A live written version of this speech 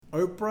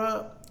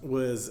Oprah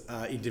was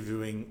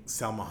interviewing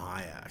Salma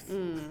Hayek,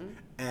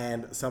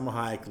 and Salma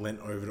Hayek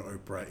leant over to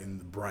Oprah in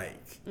the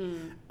break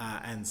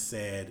and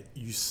said,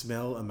 "You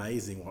smell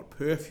amazing. What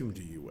perfume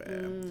do you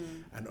wear?"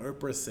 And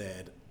Oprah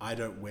said, "I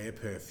don't wear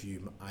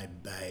perfume. I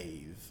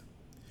bathe."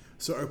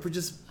 So Oprah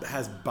just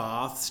has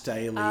baths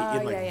daily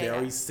in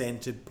very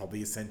scented,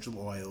 probably essential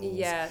oils.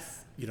 Yes.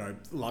 You know,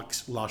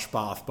 lush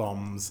bath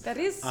bombs. That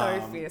is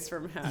so fierce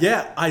from her.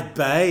 Yeah, I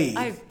bathe.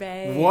 I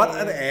bathe. What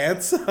an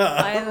answer.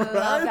 I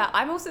love that.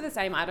 I'm also the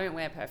same. I don't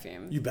wear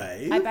perfume. You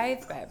bathe? I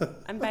bathe, babe.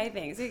 I'm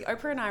bathing. See,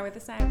 Oprah and I were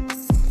the same.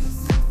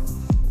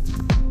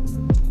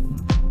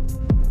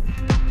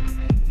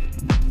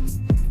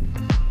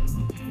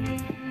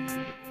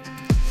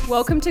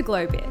 Welcome to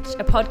Glow Bitch,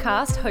 a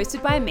podcast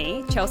hosted by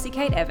me, Chelsea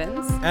Kate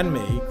Evans. And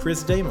me,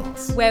 Chris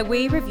Demos. Where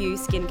we review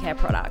skincare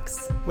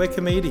products. We're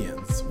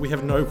comedians. We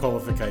have no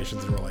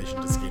qualifications in relation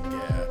to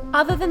skincare.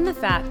 Other than the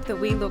fact that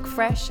we look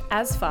fresh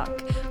as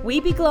fuck, we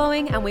be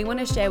glowing and we want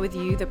to share with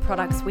you the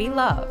products we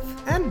love.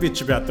 And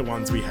bitch about the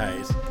ones we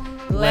hate.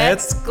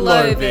 Let's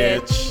glow,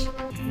 bitch.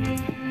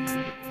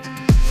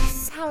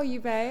 How are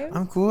you, babe?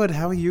 I'm good.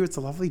 How are you? It's a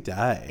lovely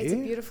day. It's a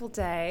beautiful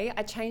day.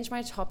 I changed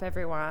my top,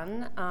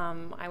 everyone.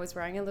 I was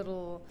wearing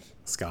a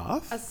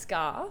scarf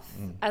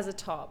as a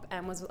top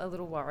and was a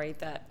little worried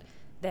that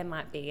there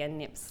might be a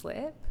nip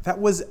slip. That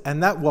was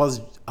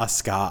a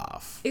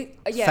scarf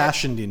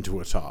fashioned into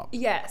a top.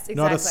 Yes, exactly.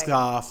 Not a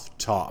scarf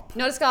top.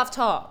 Not a scarf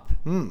top.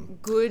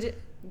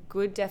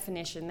 Good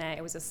definition there.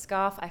 It was a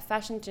scarf I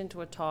fashioned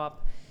into a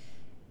top.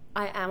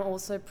 I am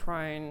also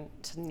prone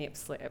to nip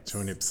slips.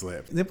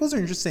 Nipples are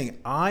interesting.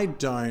 I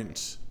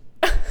don't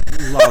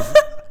love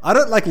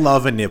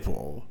a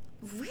nipple.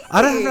 Really?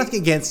 I don't have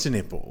nothing against a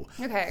nipple.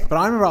 Okay. But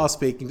I remember I was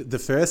speaking, the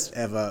first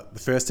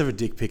ever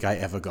dick pic I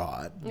ever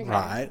got,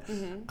 right?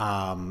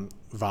 Mm-hmm.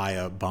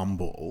 Via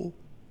Bumble.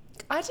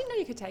 I didn't know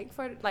you could take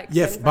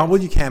photos. Bumble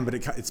you can, but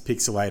it's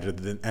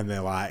pixelated, and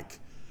they're like,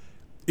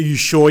 "Are you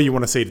sure you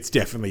want to see it? It's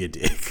definitely a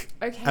dick."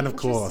 Okay. And of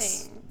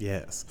course.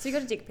 Yes. So you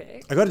got a dick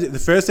pic? I got the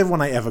first ever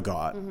one I ever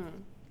got. Mm-hmm.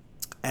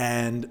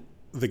 And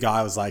the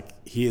guy was like,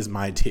 "Here's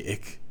my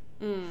dick."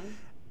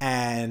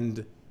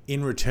 And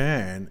in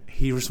return,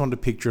 he just wanted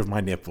a picture of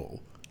my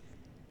nipple.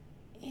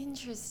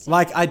 Interesting.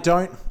 Like, I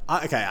don't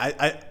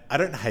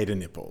hate a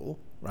nipple,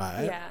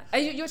 right? Yeah.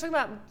 You're talking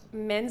about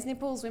men's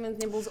nipples, women's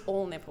nipples,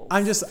 all nipples?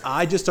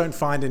 I just don't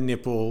find a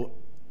nipple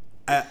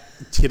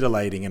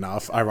titillating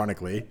enough,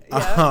 ironically,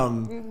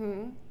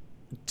 to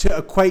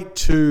equate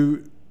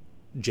to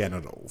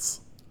genitals.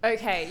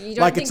 Okay, you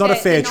don't think it's not a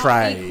fair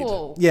trade.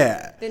 Equal.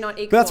 Yeah, they're not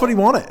equal. But that's what he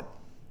wanted,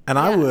 and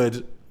I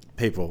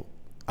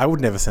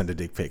would never send a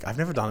dick pic. I've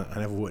never done it.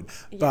 I never would.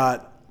 Yeah.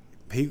 But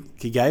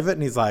he gave it,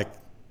 and he's like,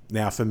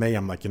 now for me,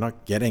 I'm like, you're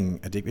not getting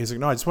a dick pic. He's like,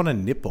 no, I just want a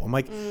nipple. I'm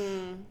like,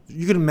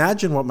 you can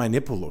imagine what my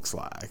nipple looks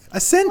like. I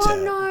sent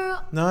it.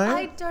 No,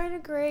 I don't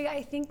agree.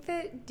 I think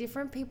that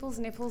different people's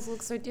nipples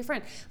look so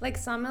different. Like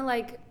some are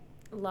like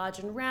large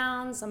and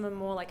round, some are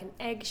more like an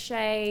egg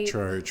shape.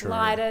 True.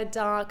 Lighter,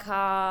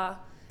 darker.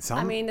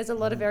 There's a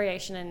lot of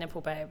variation in nipple,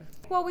 babe.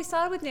 Well, we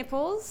started with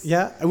nipples.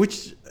 Yeah,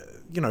 which,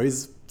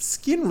 is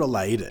skin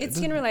related. It's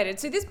skin related.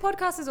 So this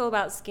podcast is all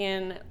about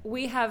skin.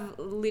 We have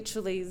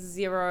literally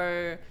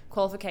zero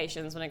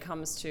qualifications when it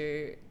comes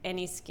to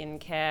any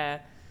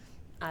skincare.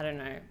 I don't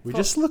know. We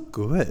just look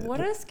good.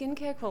 What are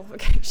skincare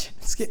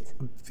qualifications?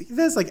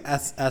 There's like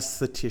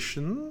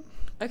aesthetician.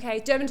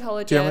 Okay,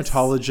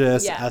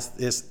 dermatologists.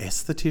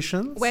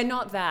 Estheticians. We're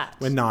not that.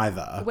 We're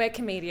neither. We're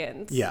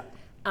comedians. Yeah.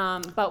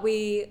 But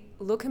we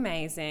look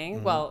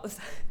amazing. Well,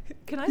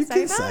 can I say that?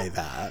 You can say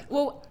that.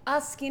 Well,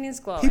 our skin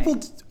is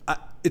glowing.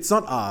 It's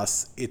not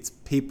us, it's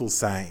people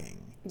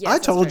saying. Yes, I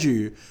told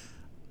you,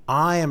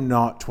 I am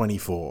not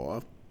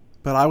 24,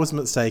 but I was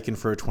mistaken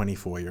for a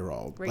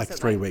 24-year-old like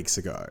 3 weeks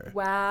ago.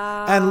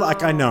 Wow. And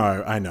I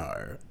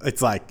know.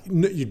 It's like,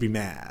 you'd be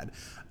mad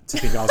to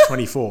think I was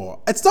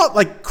 24. It's not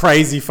like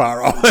crazy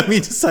far off. Let me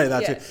just say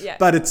that too. Yeah.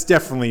 But it's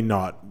definitely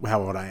not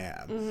how old I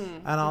am.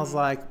 Mm-hmm. And I was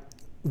like,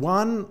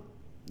 one,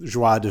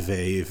 joie de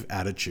vivre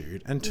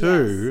attitude, and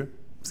two,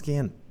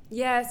 skin.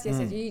 Yes.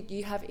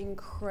 You have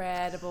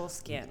incredible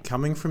skin.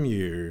 Coming from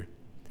you.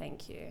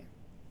 Thank you.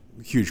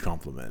 Huge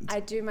compliment. I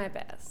do my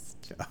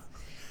best. Yeah.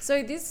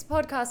 So this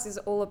podcast is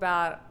all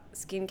about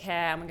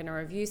skincare. I'm going to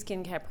review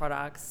skincare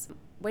products.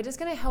 We're just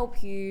going to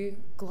help you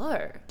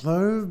glow.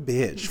 Glow,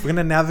 bitch. We're going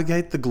to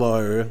navigate the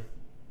glow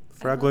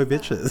for our glow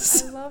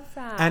bitches. I love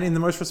that. And in the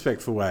most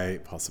respectful way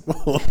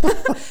possible.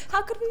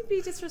 How could we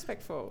be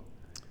disrespectful?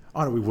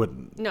 Oh, no, we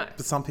wouldn't. No.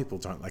 But some people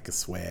don't like a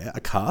swear, a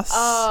cuss.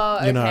 Oh,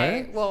 okay. You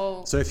know?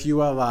 Well. So if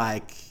you are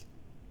like,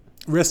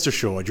 rest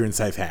assured, you're in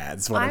safe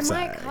hands, what I'm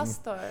saying. I might cuss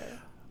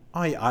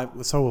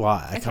though. So will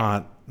I. I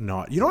can't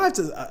not. You don't have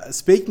to,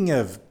 speaking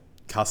of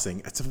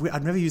cussing,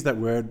 I've never used that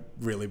word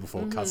really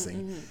before,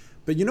 cussing. Mm-hmm.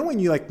 But you know when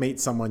you like meet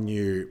someone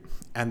new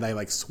and they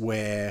like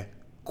swear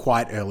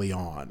quite early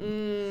on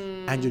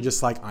and you're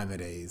just like, I'm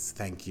at ease,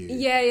 thank you.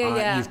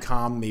 Yeah. You've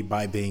calmed me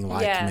by being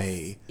like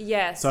me.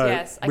 Yes, so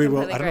yes. I don't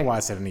know why I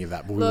said any of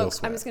that, but we will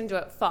swear. I'm just going to do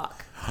it.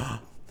 Fuck.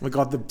 We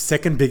got the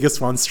second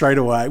biggest one straight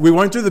away. We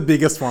won't do the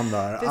biggest one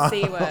though. The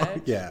C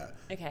word. Yeah.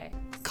 Okay.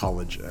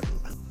 Collagen.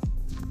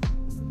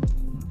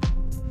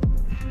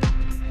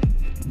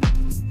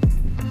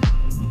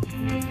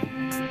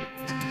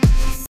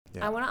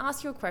 I want to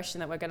ask you a question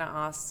that we're going to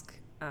ask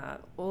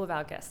all of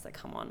our guests that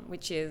come on,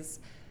 which is,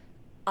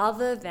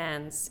 other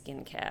than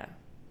skincare,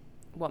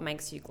 what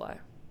makes you glow?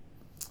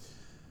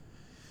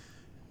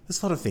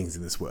 There's a lot of things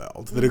in this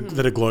world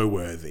that are glow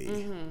worthy.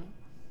 Mm-hmm.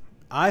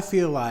 I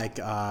feel like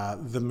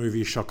the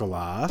movie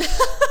Chocolat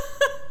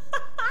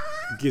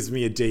gives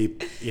me a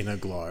deep inner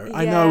glow. Yes.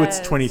 I know it's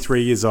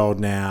 23 years old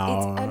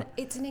now.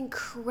 It's an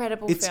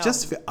incredible film. It's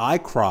just, I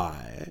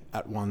cry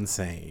at one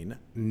scene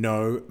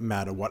no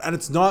matter what. And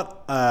it's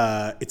not,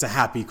 it's a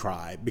happy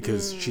cry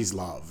because she's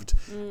loved.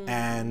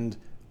 And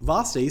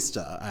last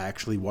Easter, I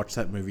actually watched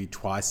that movie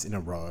twice in a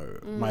row.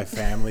 My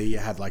family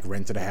had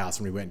rented a house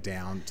and we went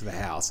down to the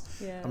house.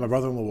 Yeah. And my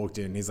brother-in-law walked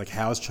in and he's like,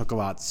 "How is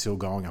Chocolat still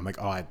going?" I'm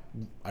like, "Oh,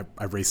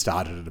 I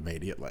restarted it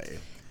immediately."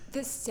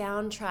 The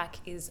soundtrack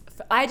is...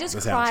 I just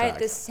cry at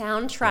the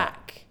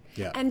soundtrack.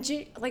 Yeah. And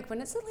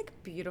when it's a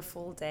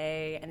beautiful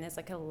day and there's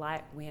a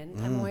light wind,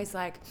 I'm always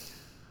like...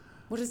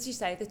 What did you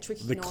say?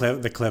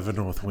 The clever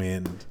north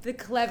wind. The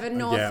clever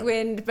north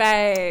wind,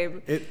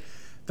 babe.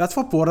 That's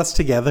what brought us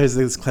together, is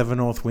this clever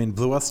north wind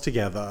blew us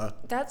together.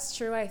 That's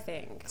true, I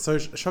think. So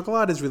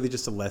Chocolat is really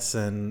just a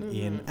lesson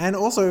in... And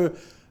also...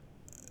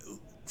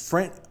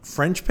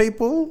 French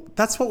people,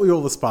 that's what we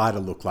all aspire to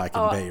look like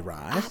and be,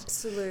 right?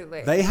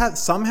 Absolutely.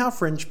 Somehow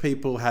French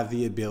people have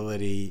the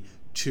ability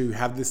to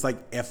have this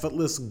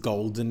effortless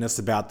goldenness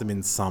about them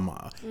in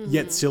summer,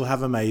 yet still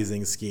have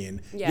amazing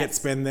skin, yet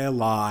spend their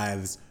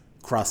lives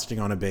crusting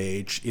on a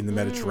beach in the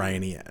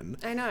Mediterranean.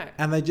 I know.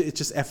 And it's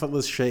just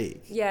effortless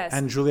chic. Yes.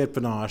 And Juliette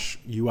Binoche,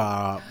 you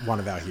are one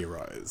of our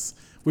heroes.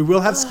 We will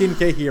have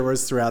skincare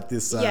heroes throughout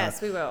this.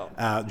 Yes, we will.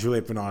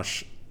 Juliette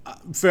Binoche.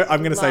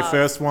 I'm going to say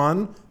first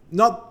one.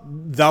 Not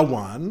the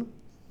one,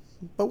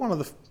 but one of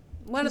the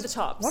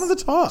tops. One of the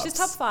tops. She's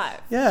top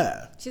 5.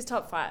 Yeah. She's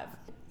top 5.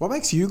 What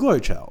makes you glow,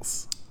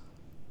 Chels?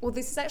 Well,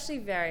 this is actually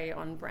very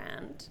on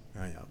brand.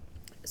 Oh, yeah.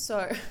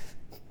 So,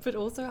 but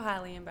also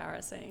highly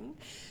embarrassing.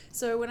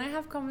 So when I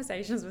have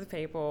conversations with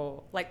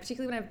people,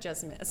 particularly when I've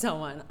just met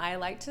someone, I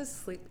like to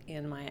slip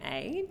in my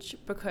age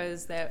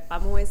because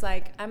I'm always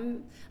like,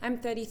 I'm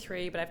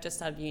 33, but I've just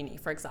started uni,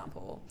 for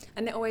example.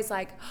 And they're always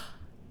like...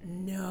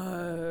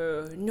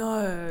 No,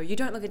 you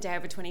don't look a day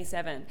over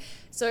 27.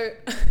 So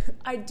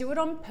I do it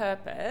on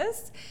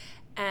purpose,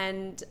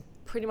 and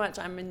pretty much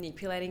I'm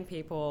manipulating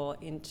people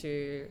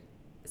into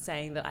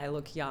saying that I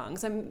look young.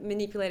 So I'm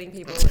manipulating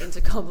people into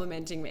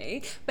complimenting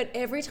me. But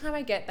every time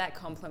I get that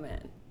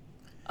compliment,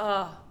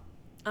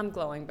 I'm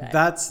glowing back.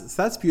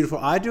 That's beautiful.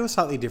 I do a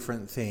slightly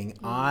different thing.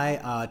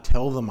 I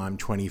tell them I'm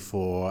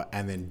 24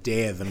 and then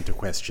dare them to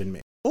question me.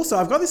 Also,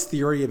 I've got this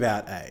theory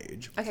about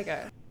age. Okay, go.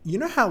 You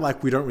know how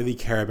we don't really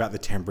care about the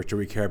temperature,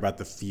 we care about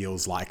the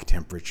feels like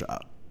temperature.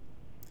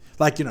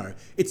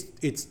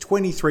 It's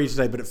 23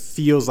 today, but it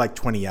feels like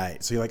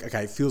 28. So you're like,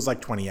 okay, it feels like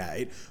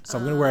 28. So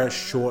I'm going to wear a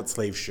short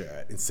sleeve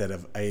shirt instead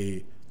of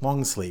a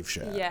long sleeve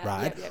shirt,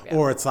 right? Yep.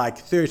 Or it's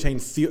 13,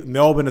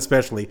 Melbourne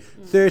especially,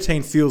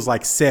 13 feels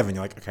like 7.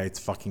 You're like, okay, it's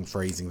fucking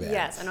freezing there.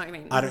 Yes, I know what you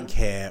mean. I don't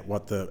care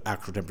what the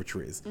actual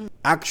temperature is.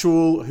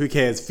 Actual, who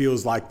cares,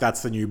 feels like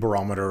that's the new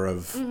barometer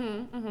of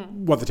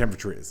what the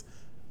temperature is.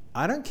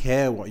 I don't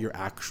care what your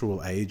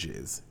actual age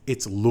is.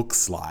 It's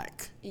looks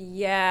like.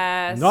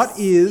 Yes. Not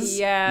is,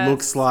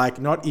 looks like,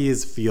 not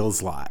is,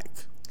 feels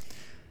like.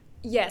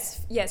 Yes,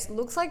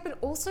 looks like, but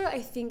also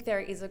I think there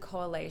is a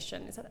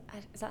correlation. Is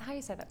that how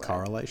you say that word?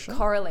 Correlation?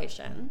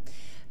 Correlation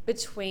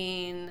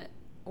between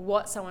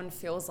what someone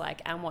feels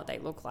like and what they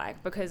look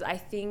like, because I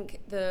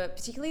think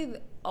particularly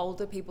the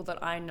older people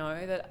that I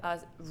know that are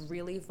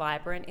really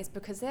vibrant is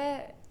because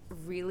they're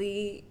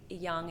really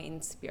young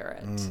in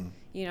spirit,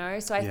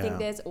 so I think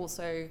there's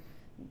also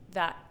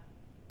that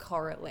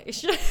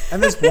correlation.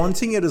 And there's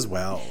wanting it as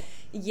well.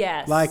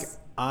 Yes.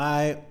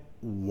 I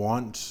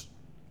want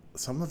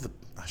some of the,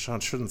 I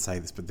shouldn't say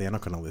this, but they're not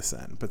going to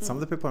listen, but some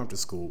of the people I went to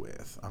school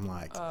with, I'm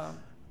like,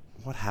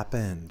 what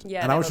happened?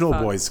 Yeah, and I went to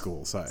a boys'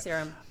 school, so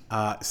serum,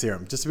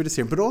 just a bit of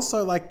serum, but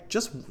also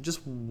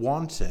just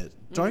want it.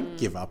 Don't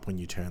give up when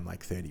you turn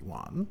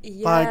 31.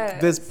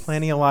 Yes. There's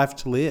plenty of life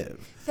to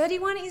live.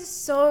 31 is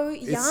so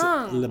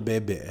young. It's le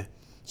bébé.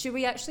 Should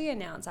we actually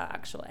announce our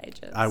actual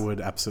ages? I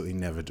would absolutely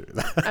never do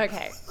that.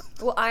 Okay.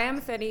 Well, I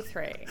am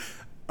 33.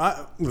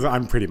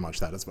 I'm pretty much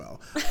that as well.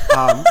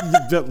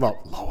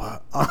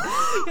 Lower.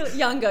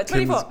 Younger,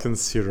 24.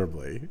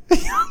 Considerably.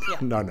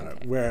 No.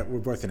 Okay. We're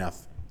both in our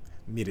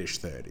mid-ish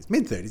 30s.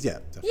 Mid-30s, yeah,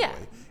 definitely. Yeah.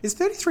 Is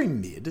 33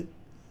 mid?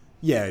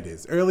 Yeah, it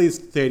is. Early is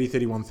 30,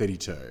 31,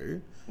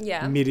 32.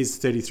 Yeah. Mid is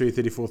 33,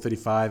 34,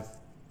 35,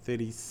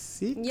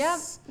 36? Yeah,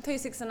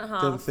 36 and a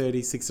half. Then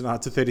 36 and a half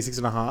to 36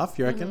 and a half,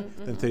 you reckon?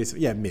 Then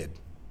 36, yeah, mid.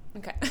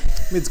 Okay.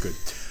 Mid's good.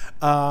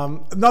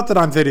 Not that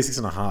I'm 36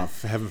 and a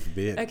half, heaven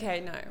forbid.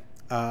 Okay, no.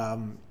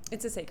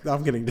 It's a secret.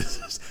 I'm getting...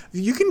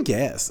 You can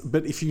guess,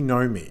 but if you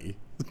know me,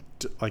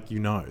 like, you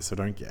know, so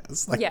don't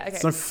guess. Like, Yeah, okay.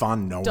 It's no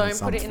fun knowing Don't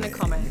something. put it in the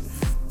comments.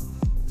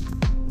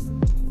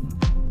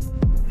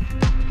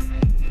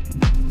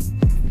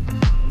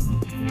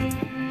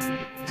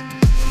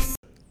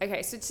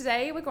 Okay, so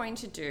today we're going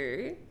to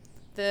do,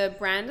 the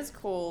brand is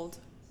called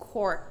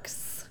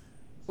Cosrx,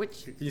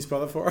 which... Can you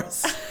spell that for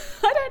us?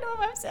 I don't know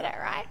if I've said it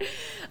right.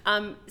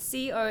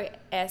 Cosrx.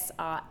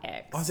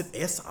 Oh, is it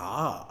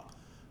SR?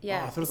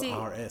 Yeah. Oh, I thought it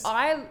was RS.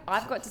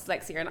 I've got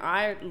dyslexia and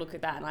I look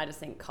at that and I just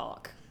think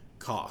cock.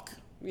 Cock.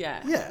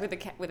 Yeah. Yeah. With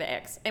an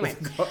X. Anyway.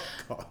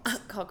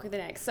 Cock. Cock with an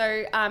X.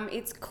 So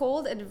it's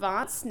called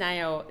Advanced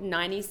Snail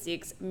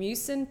 96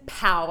 Mucin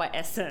Power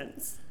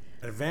Essence.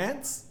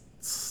 Advanced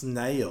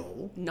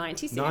Snail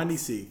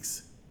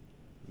 96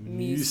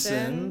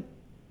 Mucin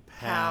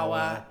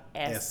Power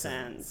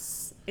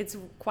Essence. It's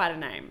quite a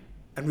name.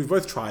 And we've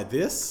both tried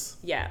this.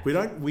 Yeah. We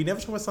never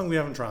talk about something we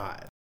haven't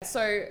tried.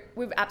 So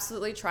we've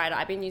absolutely tried it.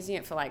 I've been using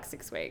it for like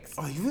 6 weeks.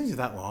 Oh, you've been using it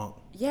that long.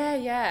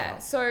 Yeah. Oh.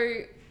 So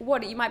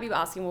what you might be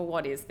asking, well,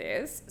 what is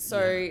this?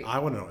 So Yeah, I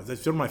want to know.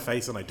 It's on my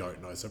face and I don't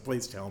know. So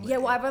please tell me. yeah,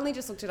 well, I've only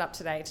just looked it up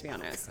today, to be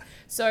honest.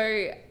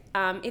 So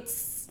it's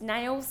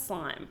snail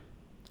slime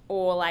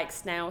or like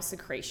snail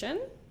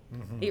secretion.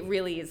 Mm-hmm. It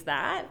really is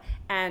that.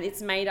 And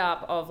it's made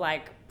up of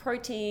like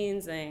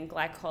proteins and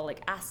glycolic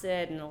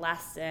acid and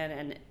elastin.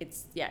 And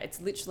it's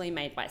literally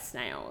made by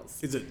snails.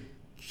 Is it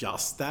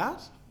just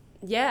that?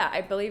 Yeah, I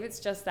believe it's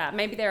just that.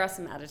 Maybe there are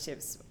some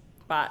additives,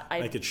 but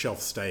Make it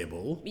shelf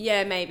stable.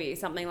 Yeah, maybe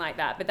something like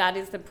that. But that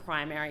is the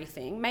primary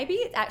thing.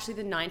 Maybe actually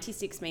the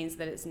 96 means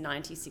that it's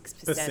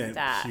 96%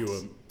 that.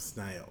 Pure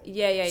snail.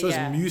 Yeah. So is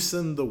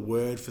mucin the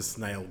word for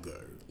snail goo?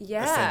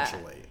 Yeah.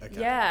 Essentially. Okay.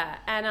 Yeah,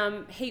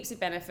 and heaps of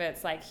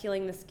benefits like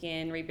healing the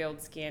skin,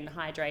 rebuild skin,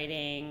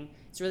 hydrating.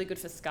 It's really good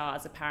for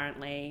scars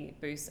apparently,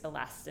 boosts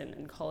elastin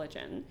and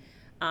collagen.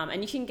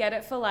 And you can get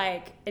it for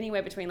like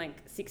anywhere between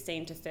like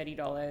 $16 to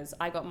 $30.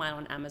 I got mine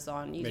on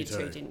Amazon. You did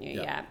too, didn't you?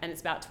 Yeah. And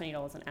it's about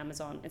 $20 on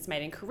Amazon. It's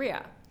made in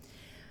Korea.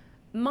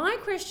 My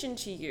question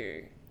to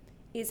you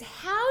is,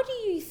 how do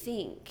you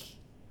think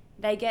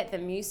they get the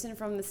mucin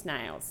from the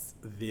snails?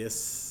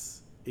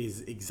 This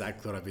is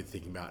exactly what I've been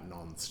thinking about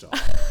non-stop.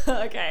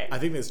 Okay. I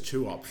think there's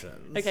two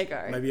options. Okay,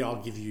 go. Maybe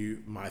I'll give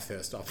you my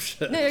first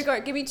option. No, go.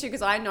 Give me two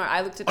because I know.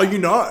 I looked at Oh, you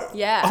know?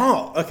 Yeah.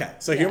 Oh, okay.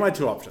 So here are my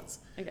two options.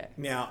 Okay.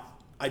 Now,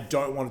 I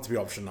don't want it to be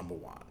option number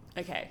one.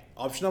 Okay.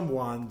 Option number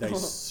one, they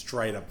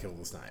straight up kill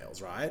the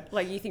snails, right?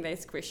 Like you think they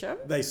squish them?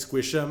 They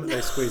squish them,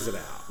 they squeeze it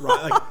out,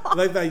 right?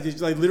 Like they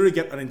literally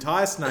get an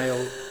entire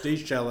snail,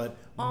 de-shell it,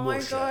 Oh my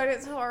mush God, it,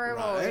 it's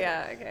horrible. right?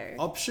 Yeah, okay.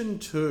 Option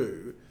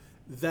two,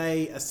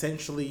 they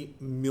essentially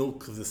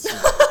milk the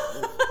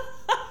snail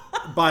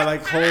by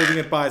like holding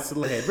it by its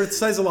little head, but it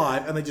stays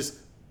alive, and they just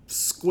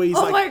squeeze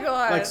my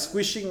God. like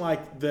squishing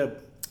like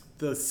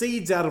the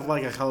seeds out of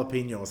like a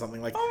jalapeno or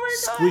something, like Oh my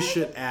God. squish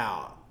it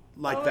out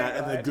like Oh that, my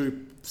and the God.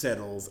 goop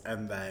settles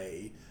and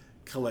they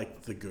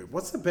collect the goop.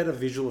 What's the better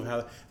visual of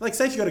how, like,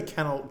 say if you got a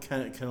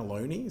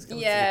cannelloni,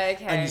 Yeah,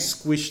 okay. and you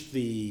squish the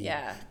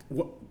Yeah.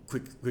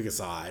 quick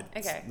aside.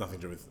 Okay. It's nothing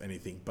to do with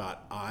anything,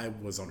 but I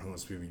was on Who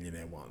Wants to Be a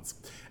Millionaire once,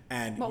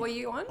 and What were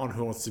you on? On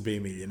Who Wants to Be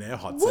a Millionaire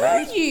hot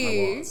Were seat.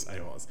 you?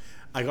 I was.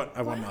 I won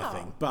Wow.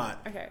 nothing,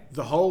 but Okay.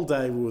 the whole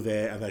day we were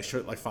there, and they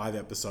shot like 5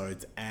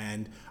 episodes,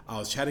 and I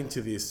was chatting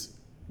to this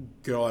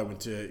girl I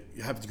happened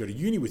to go to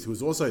uni with, who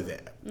was also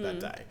there that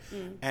day,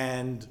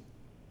 and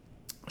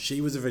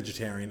she was a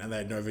vegetarian, and they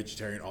had no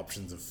vegetarian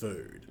options of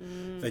food.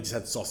 They just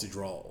had sausage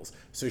rolls.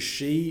 So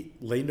she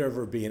leaned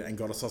over a bin and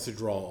got a sausage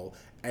roll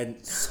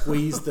and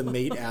squeezed the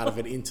meat out of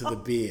it into the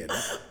bin,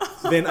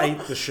 then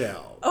ate the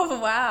shell. Oh,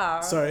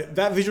 wow. So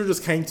that visual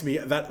just came to me.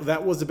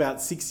 That was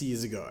about 6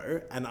 years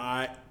ago, and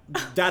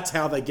that's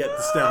how they get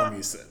the snail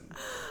mucin.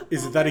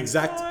 Is that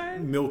exact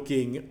God.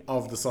 milking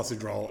of the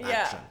sausage roll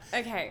action?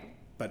 Okay.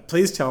 But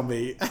please tell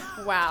me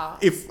Wow.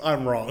 if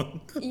I'm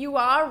wrong. You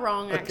are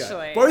wrong,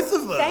 actually. Both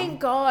of them? Thank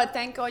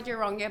God you're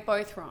wrong. You're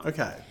both wrong.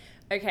 Okay.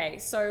 Okay,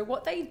 so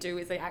what they do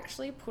is they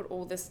actually put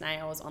all the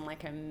snails on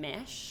like a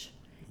mesh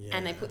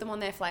and they put them on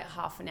there for like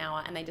half an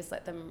hour and they just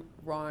let them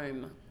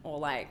roam or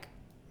like,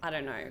 I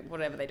don't know,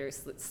 whatever they do,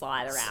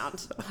 slide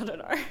around, I don't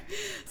know,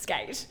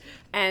 skate.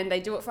 And they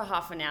do it for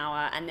half an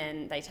hour and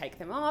then they take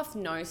them off.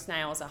 No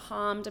snails are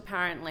harmed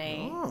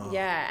apparently. Oh.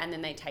 Yeah, and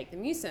then they take the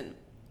mucin.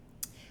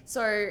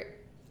 So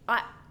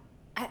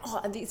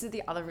and this is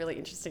the other really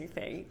interesting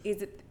thing,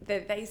 is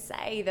that they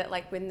say that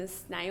like when the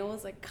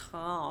snails are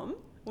calm,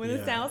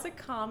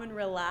 and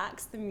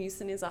relaxed, the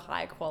mucin is a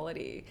high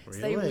quality. Really?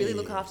 So they really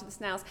look after the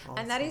snails. Oh,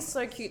 and that is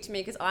so cute to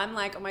me because I'm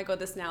like, oh my God,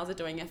 the snails are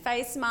doing a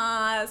face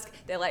mask.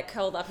 They're like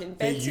curled up in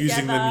bed They're together.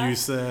 using the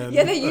mucin.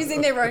 Yeah, they're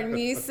using their own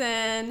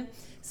mucin.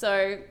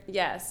 So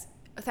yes,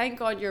 thank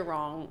God you're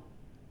wrong.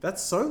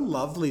 That's so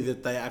lovely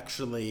that they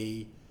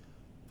actually...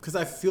 Because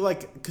I feel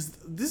like... Because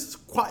this is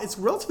it's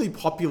relatively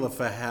popular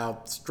for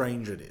how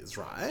strange it is,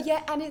 right?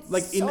 Yeah, and it's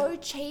like so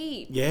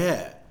cheap.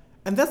 Yeah.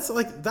 And that's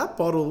like... That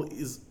bottle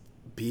is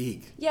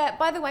big. Yeah,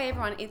 by the way,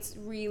 everyone, it's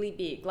really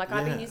big. Like,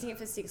 I've been Yeah. using it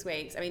for 6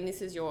 weeks. I mean,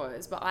 this is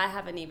yours, but I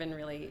haven't even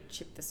really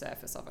chipped the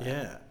surface of it.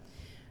 Yeah.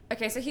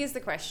 Okay, so here's the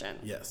question.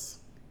 Yes.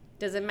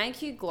 Does it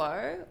make you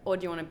glow or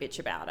do you want to bitch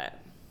about it?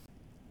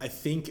 I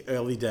think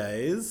early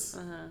days,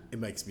 it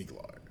makes me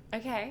glow.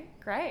 Okay,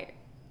 great.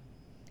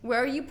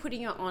 Where are you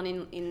putting it on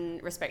in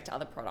respect to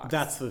other products?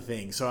 That's the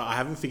thing. So I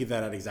haven't figured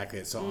that out exactly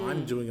yet. So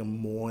I'm doing a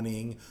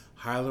morning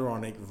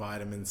hyaluronic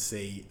vitamin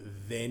C,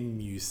 then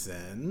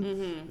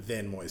mucin,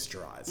 then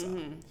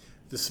moisturizer.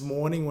 This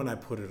morning when I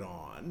put it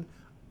on,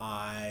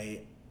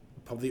 I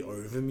probably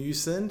over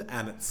mucined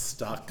and it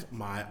stuck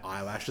my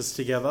eyelashes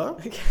together.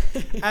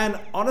 And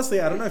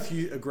honestly, I don't know if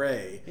you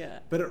agree,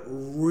 but it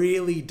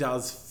really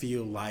does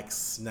feel like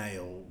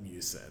snail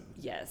mucin.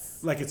 Yes.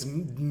 Like it's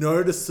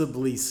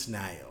noticeably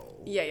snail.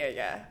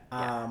 Yeah.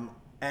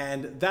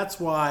 And that's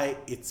why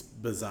it's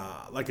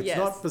bizarre. Like it's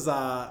not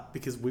bizarre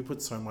because we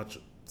put so much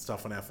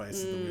stuff on our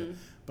faces,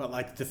 but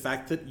like the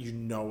fact that you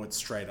know it's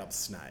straight up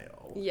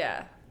snail.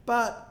 Yeah.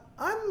 But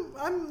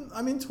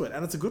I'm into it,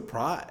 and it's a good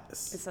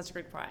price. It's such a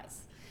good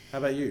price. How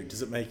about you?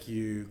 Does it make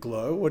you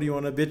glow, or do you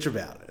want to bitch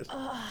about it?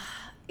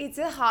 It's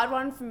a hard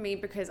one for me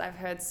because I've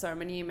heard so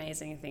many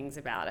amazing things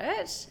about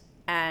it,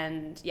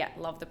 and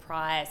love the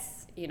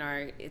price. You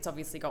know, it's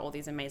obviously got all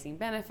these amazing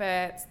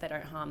benefits. They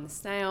don't harm the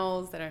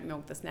snails. They don't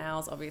milk the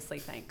snails, obviously,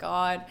 thank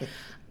God.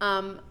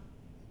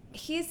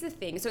 Here's the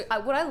thing. So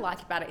what I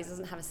like about it is it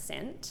doesn't have a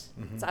scent.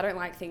 So I don't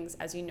like things,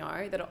 as you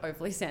know, that are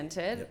overly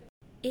scented. Yep.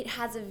 It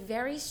has a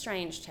very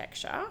strange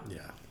texture.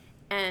 Yeah.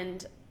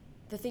 And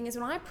the thing is,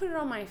 when I put it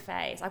on my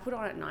face, I put it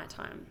on at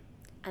nighttime.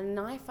 And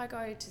now if I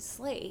go to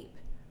sleep,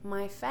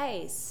 my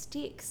face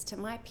sticks to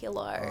my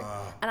pillow.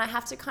 And I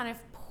have to kind of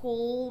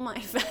pull my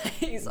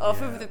face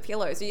off of the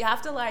pillow. So you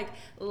have to like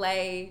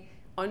lay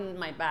on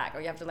my back,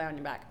 or you have to lay on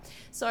your back.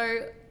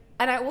 So,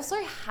 and I also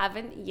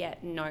haven't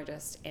yet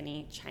noticed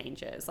any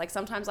changes. Like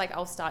sometimes like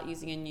I'll start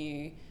using a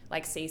new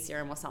like C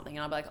serum or something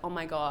and I'll be like, oh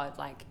my God,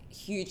 like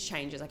huge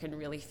changes. I can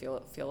really feel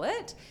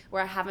it,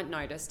 where I haven't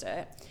noticed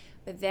it.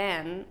 But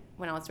then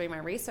when I was doing my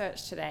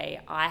research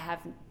today,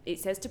 it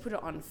says to put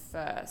it on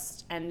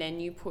first and then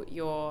you put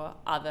your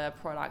other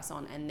products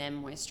on and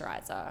then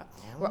moisturizer.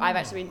 Where I've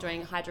actually been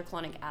doing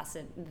hydrochloric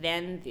acid,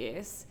 then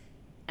this,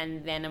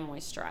 and then a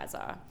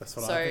moisturizer. That's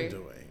what I've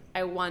been doing.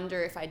 I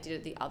wonder if I did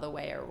it the other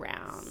way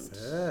around.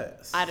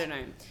 Yes. I don't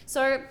know.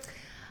 So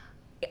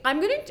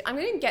I'm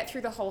gonna get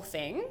through the whole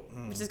thing,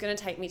 which is gonna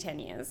take me 10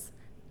 years.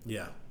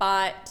 Yeah.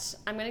 But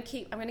I'm gonna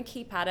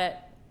keep at it.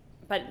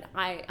 But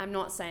I'm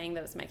not saying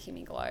that it's making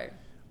me glow.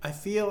 I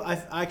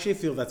actually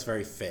feel that's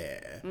very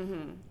fair.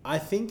 I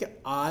think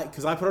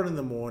because I put it on in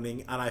the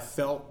morning and I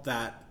felt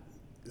that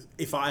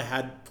if I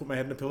had put my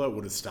head in a pillow, it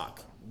would have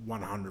stuck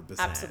 100%.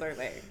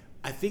 Absolutely.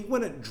 I think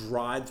when it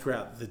dried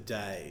throughout the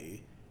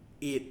day,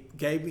 it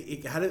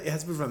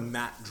has a bit of a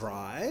matte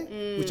dry,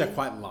 which I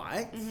quite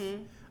liked.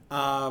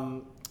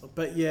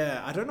 But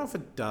yeah, I don't know if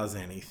it does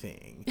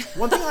anything.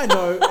 One thing I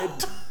know,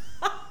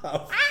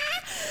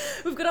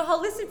 We've got a whole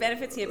list of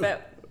benefits here,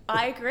 but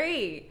I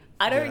agree.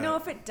 I don't know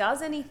if it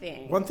does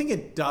anything. One thing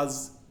it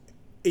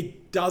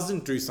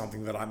doesn't do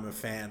something that I'm a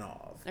fan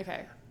of.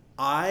 Okay.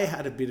 I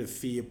had a bit of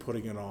fear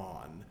putting it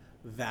on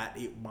that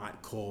it might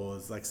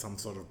cause like some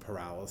sort of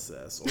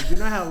paralysis. Or you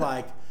know how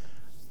like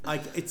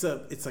it's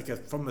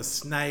from a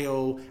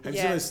snail. Have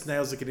you seen those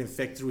snails that get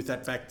infected with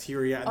that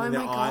bacteria and then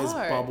their eyes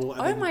bubble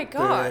and then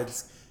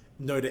birds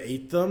know to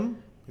eat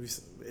them?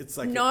 It's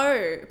like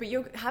but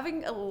you're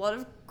having a lot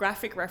of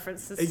graphic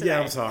references today.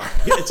 Yeah, I'm sorry.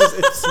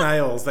 It's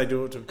snails. They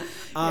do it to me.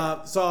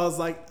 So I was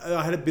like,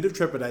 I had a bit of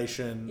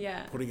trepidation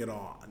putting it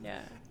on.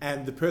 Yeah.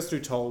 And the person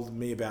who told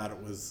me about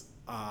it was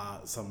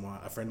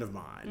a friend of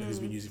mine who's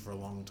been using it for a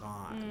long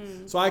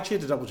time. So I actually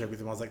had to double check with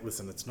him. I was like,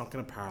 listen, it's not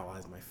going to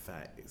paralyze my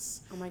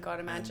face. Oh my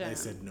God, imagine. And they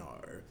said no.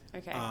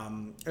 Okay.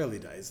 Early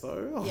days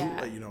though. I'll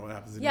let you know what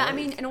happens in I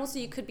mean, and also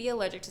you could be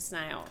allergic to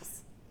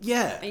snails.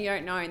 Yeah. And you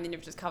don't know, and then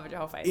you've just covered your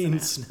whole face in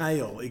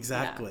snail,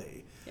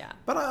 exactly. Yeah.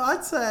 But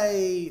I'd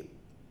say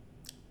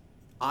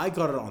I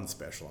got it on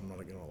special. I'm not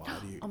going to lie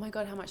to you. Oh my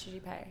God, how much did you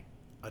pay?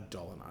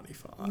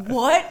 $1.95.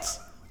 What?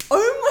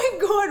 Oh my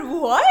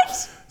God,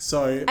 what?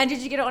 So. And did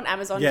you get it on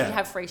Amazon? Yeah. Did you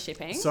have free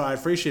shipping? So I had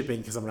free shipping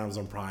because I'm an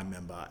Amazon Prime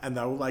member, and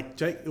they were like,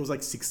 Jake, it was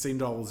like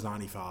 $16.95. Oh my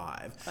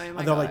God.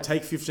 And they were like,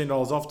 take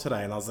 $15 off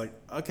today, and I was like,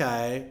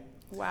 okay.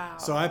 Wow.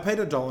 So I paid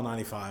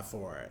 $1.95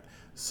 for it.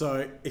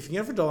 So if you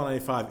get it for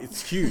 $1.95,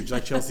 it's huge,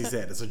 like Chelsea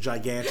said. It's a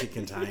gigantic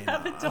container. You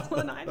have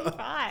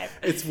 $1.95.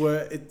 It's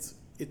worth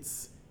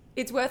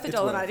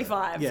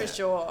 $1.95 for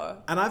sure.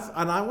 And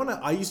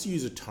I used to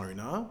use a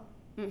toner.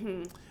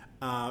 And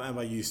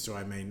by used to,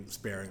 I mean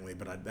sparingly,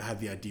 but I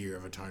had the idea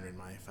of a toner in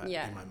my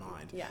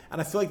mind. Yeah.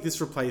 And I feel like this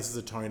replaces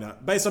a toner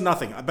based on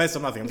nothing. I'm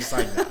just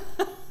saying that.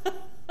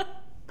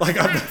 Like,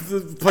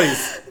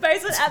 please.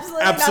 Based on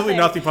absolutely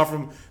nothing apart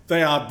from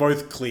they are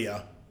both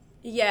clear.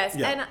 Yes,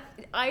 and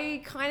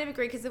I kind of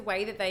agree because the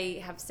way that they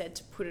have said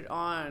to put it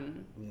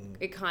on,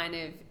 it kind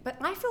of. But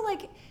I feel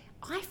like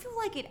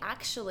it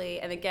actually,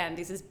 and again,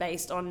 this is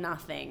based on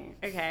nothing.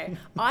 Okay,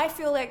 I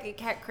feel like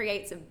it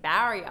creates a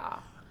barrier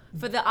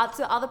for the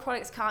other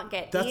products can't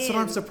get That's in.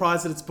 what I'm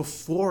surprised that it's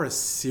before a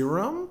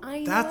serum. I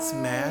know. That's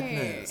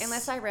madness.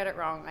 Unless I read it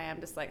wrong. I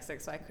am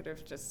dyslexic, so I could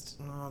have just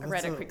Oh,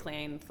 read it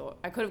quickly and thought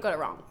I could have got it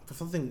wrong. For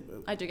something,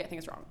 I do get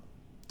things wrong.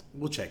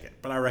 we'll check it,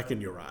 but I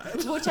reckon you're right.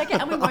 We'll check it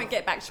and we won't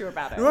get back to you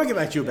about it. We won't get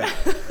back to you about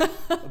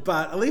it.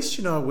 But at least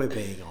you know we're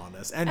being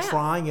honest and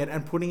trying it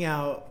and putting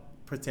our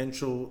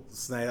potential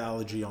snail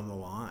allergy on the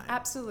line.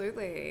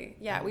 Absolutely.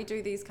 Yeah, we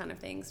do these kind of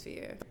things for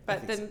you.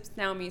 But the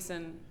Snail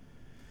Mucin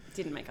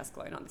didn't make us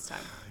glow, not this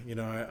time. You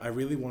know, I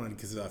really wanted,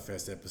 because it's our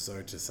first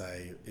episode, to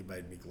say it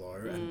made me glow,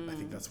 and I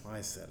think that's why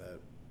I said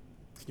it.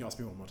 Can you ask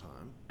me one more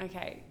time?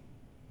 Okay,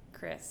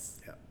 Chris.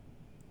 Yeah.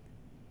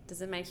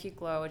 Does it make you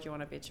glow or do you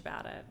want to bitch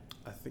about it?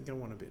 I think I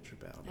want to bitch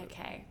about it.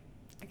 Okay,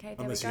 there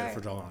Unless we go. you get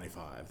it for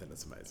 $1.95, then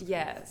it's amazing.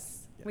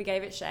 Yes. Yeah. We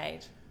gave it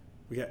shade.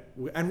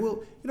 And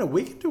we'll,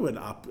 we can do an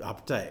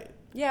update.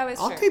 Yeah, it's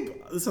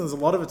true. Listen, there's a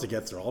lot of it to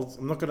get through.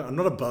 I'm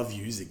not above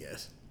using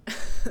it.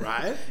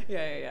 Right?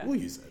 Yeah. We'll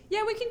use it.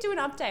 Yeah, we can do an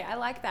update. I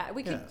like that.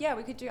 We could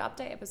do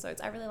update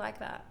episodes. I really like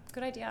that.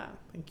 Good idea.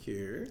 Thank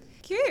you.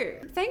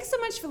 Cute. Thanks so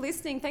much for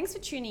listening. Thanks for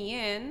tuning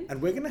in.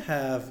 And we're going to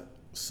have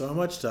so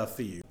much stuff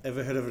for you.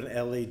 Ever heard of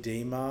an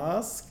LED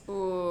mask?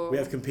 Ooh. We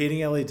have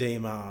competing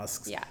LED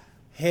masks. Yeah.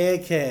 Hair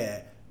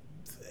care.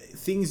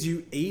 Things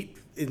you eat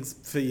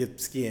for your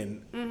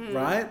skin,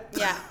 right?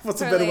 Yeah. What's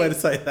totally. a better way to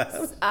say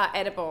that?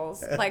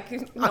 Edibles,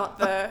 like not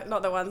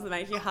the ones that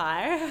make you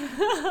high.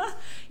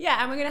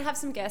 Yeah, and we're gonna have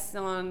some guests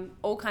on,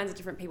 all kinds of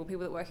different people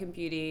that work in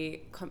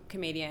beauty,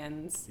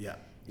 comedians. Yeah.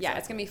 Yeah,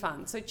 it's gonna be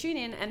fun. So tune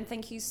in, and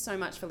thank you so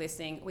much for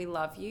listening. We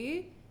love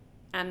you,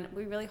 and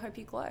we really hope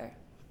you glow.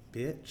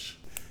 Bitch.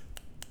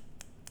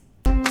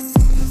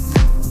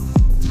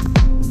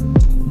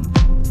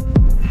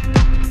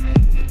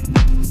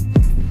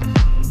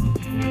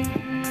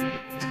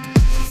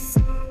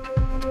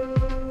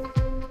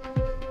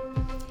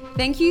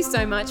 Thank you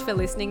so much for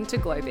listening to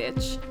Glow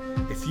Bitch.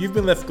 If you've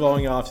been left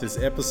glowing after this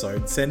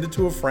episode, send it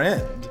to a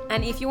friend.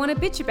 And if you want to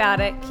bitch about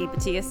it, keep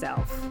it to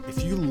yourself.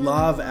 If you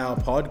love our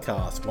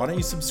podcast, why don't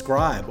you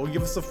subscribe or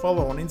give us a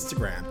follow on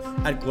Instagram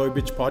at Glow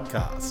Bitch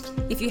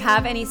Podcast. If you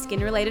have any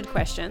skin-related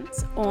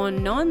questions or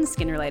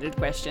non-skin-related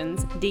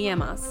questions,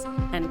 DM us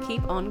and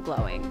keep on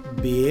glowing.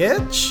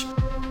 Bitch.